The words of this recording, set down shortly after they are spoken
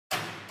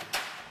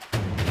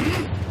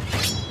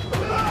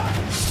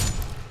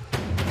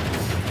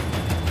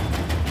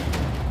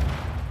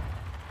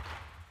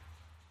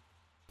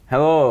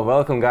Hello,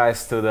 welcome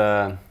guys to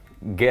the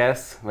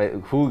guess. Wait,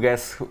 who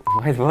guess?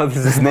 Wait, what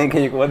is his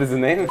name? What is the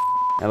name?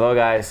 Hello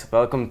guys,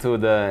 welcome to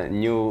the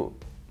new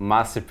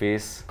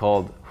masterpiece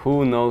called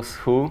Who Knows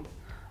Who.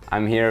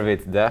 I'm here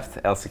with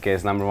Deft,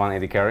 LCK's #1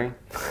 AD carry,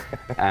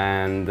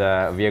 and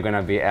we are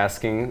gonna be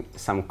asking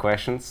some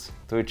questions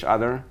to each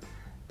other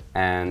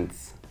and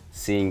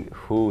seeing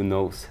who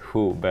knows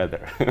who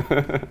better.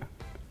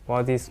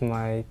 What is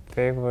my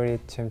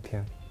favorite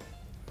champion?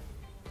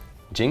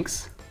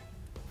 Jinx?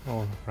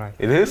 Oh, right.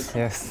 It is?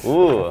 Yes.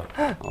 Ooh!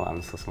 Oh,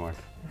 I'm so smart.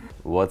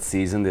 What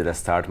season did I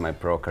start my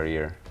pro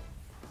career?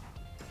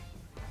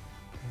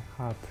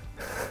 Hard.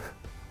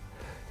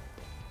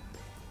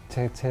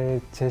 제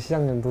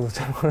시작 연도도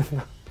잘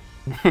모른다.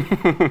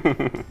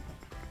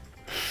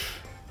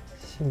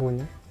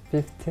 15년?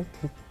 15?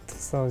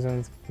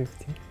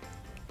 2015?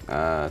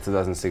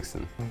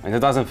 2016. In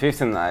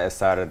 2015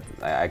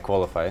 I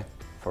qualified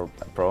for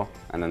pro,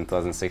 and then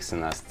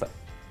 2016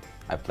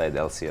 I played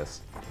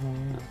LCS.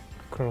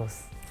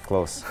 Close.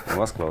 Close. It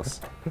was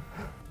close.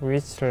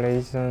 Which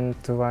region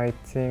do I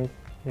think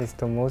is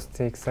the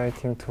most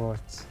exciting to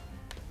watch?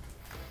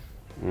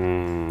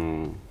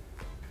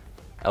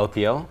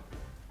 LPL?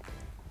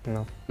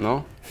 No.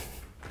 No?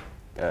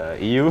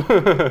 EU?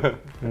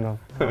 No.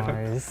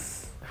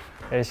 It's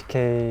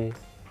LCK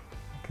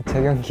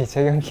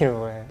제 경기를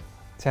뭐예요?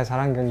 제가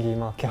잘한 경기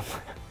이만밖에 안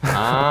봐요.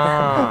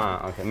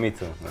 Ah, okay, me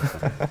too.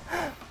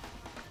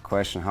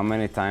 Question: How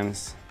many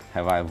times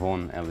have I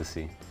won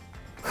LEC?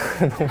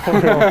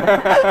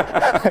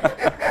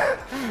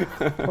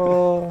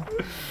 어...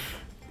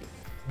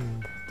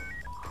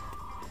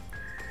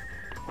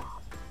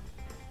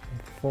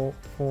 4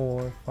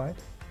 or 5?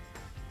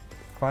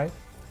 5?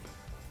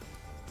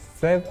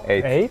 7?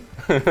 8? 8?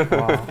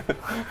 Wow.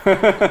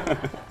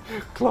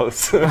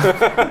 Close.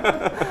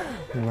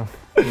 No,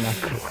 not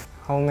close.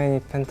 How many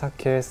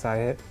pentakills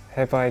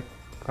have I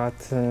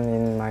gotten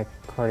in my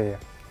career?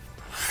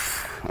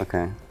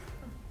 Okay.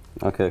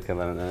 Let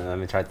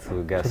me try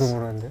to guess. 저도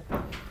모르는데?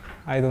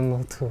 I don't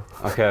know too.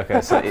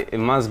 Okay. So it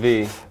must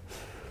be.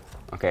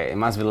 Okay, it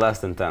must be less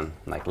than 10.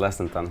 Like less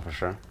than 10 for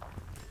sure.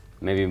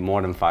 Maybe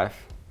more than 5.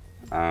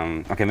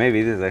 Okay, maybe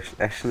it is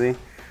actually. You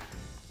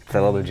play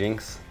a lot of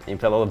Jinx. You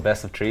play a lot of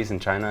best of 3s in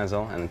China as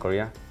well and in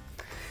Korea.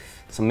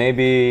 So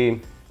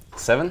maybe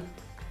 7?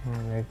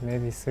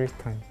 Maybe 3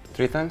 times.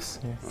 3 times?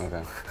 Yes.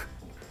 Okay.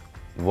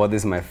 What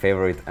is my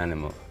favorite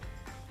animal?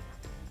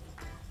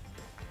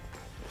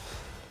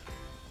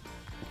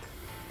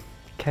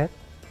 Cat?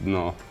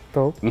 No.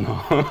 Dog? No.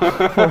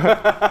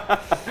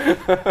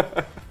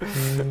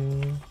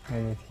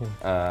 Anything.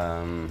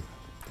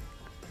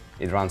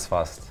 It runs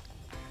fast.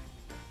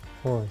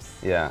 Horse?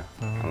 Yeah,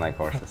 I like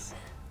horses.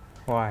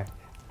 Why?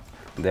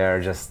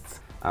 They're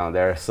just,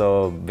 they're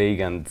so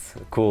big and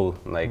cool.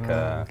 Like,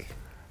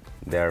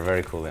 they're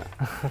very cool, yeah.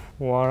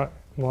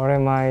 What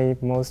am I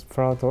most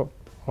proud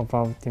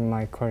about in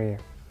my career?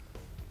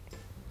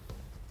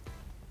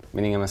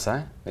 Winning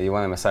MSI? You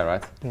won MSI,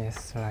 right?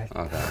 Yes, right.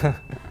 Okay.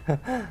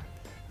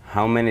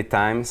 How many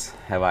times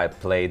have I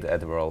played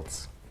at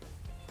Worlds?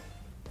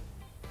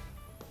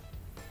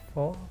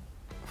 4?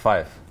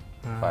 5.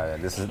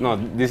 5. This is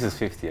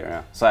 5th year.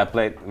 Yeah. So I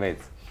played. Wait.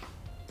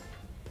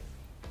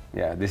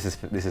 Yeah, this is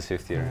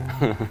 5th year.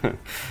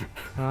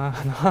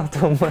 Not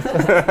too much.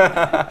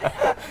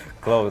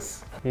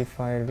 Close. If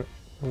I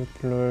would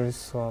role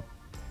swap,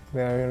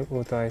 where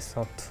would I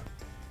swap to?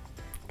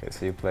 Okay,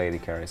 so you play the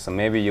carry. So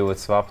maybe you would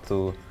swap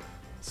to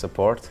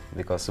support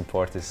because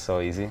support is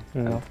so easy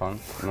and fun.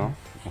 No?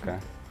 Okay.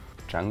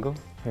 Jungle?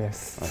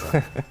 Yes.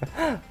 Okay.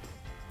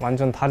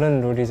 완전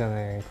다른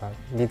룰이잖아요. 그러니까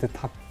미드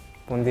탑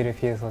원딜에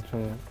비해서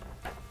좀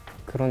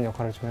그런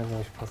역할을 좀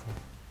해보고 싶어서.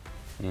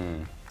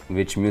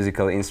 Which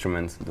musical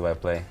instrument do I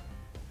play?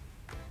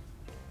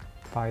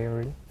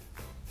 Violin?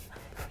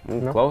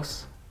 No?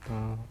 Close?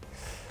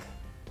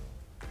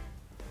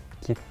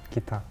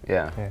 Guitar.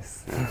 Yeah.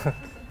 Yes.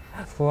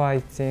 Who I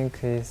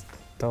think is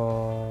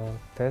the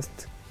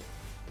best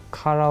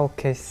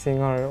karaoke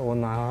singer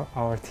on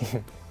our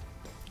team?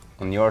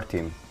 On your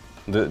team?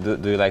 Do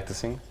you like to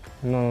sing?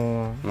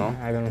 No, No?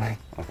 I don't like.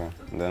 Okay,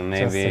 then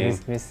maybe.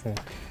 Just listen.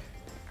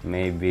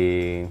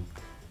 Maybe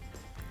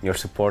your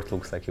support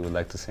looks like he would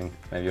like to sing.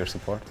 Maybe your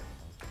support?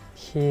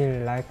 He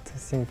liked to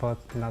sing, but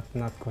not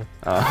good.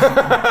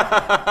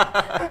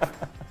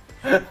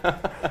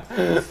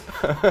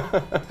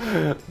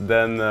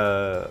 Then,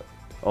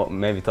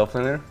 maybe top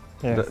laner?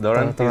 Yes,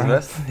 Doran is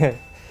best? Yeah.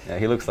 Yeah,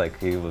 he looks like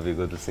he will be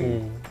good to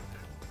sing.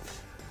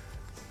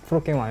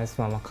 프로게임 안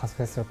했으면 아마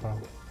가수 했을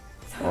거라고.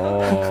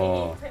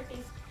 Oh.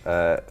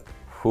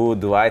 Who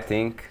do I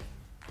think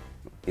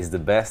is the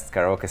best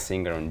karaoke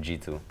singer on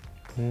G2?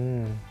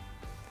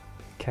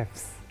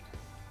 Caps.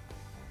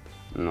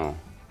 No.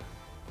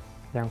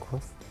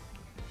 Yankos.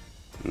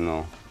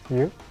 No.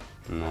 You?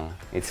 No.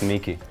 It's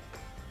Mickey.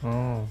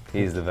 Oh.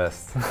 He's the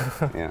best.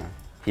 Yeah.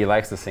 He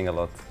likes to sing a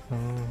lot.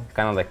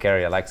 Kind of like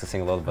Carrie, I likes to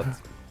sing a lot, but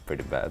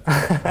pretty bad.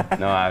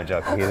 No, I'm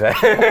joking. He's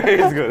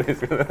good. He's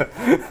good.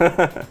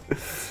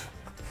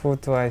 Who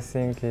do I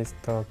think is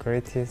the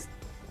greatest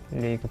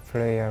league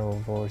player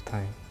of all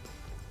time.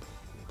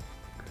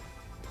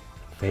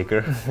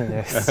 Faker?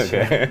 Yes.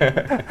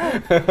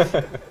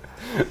 Okay.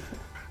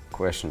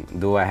 Question.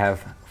 Do I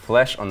have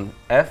flash on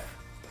F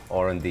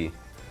or on D?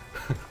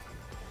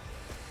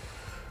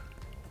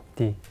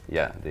 D.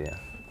 Yeah, D. Yeah.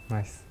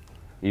 Nice.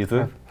 You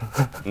too?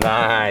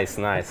 Nice,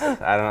 nice.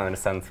 I don't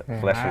understand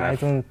flash on I F.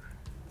 don't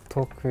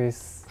talk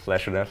with.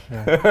 Flash on F?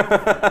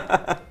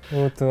 Yeah.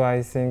 Who do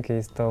I think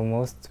is the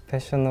most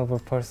fashionable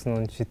person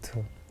on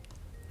G2?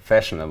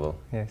 Fashionable.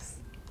 Yes.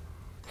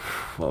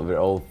 Well, we're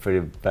all pretty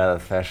bad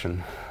at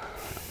fashion.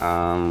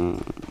 No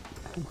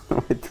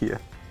idea.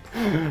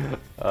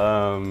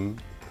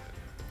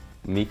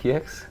 Mickey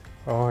X?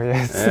 Oh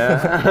yes.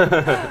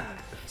 Yeah.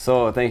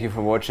 So thank you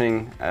for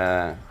watching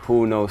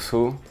Who Knows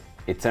Who.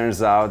 It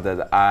turns out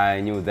that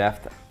I knew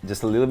Deft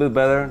just a little bit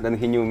better than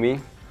he knew me.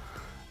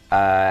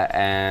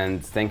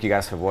 And thank you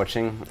guys for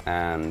watching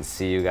and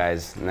see you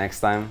guys next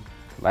time.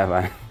 Bye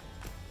bye.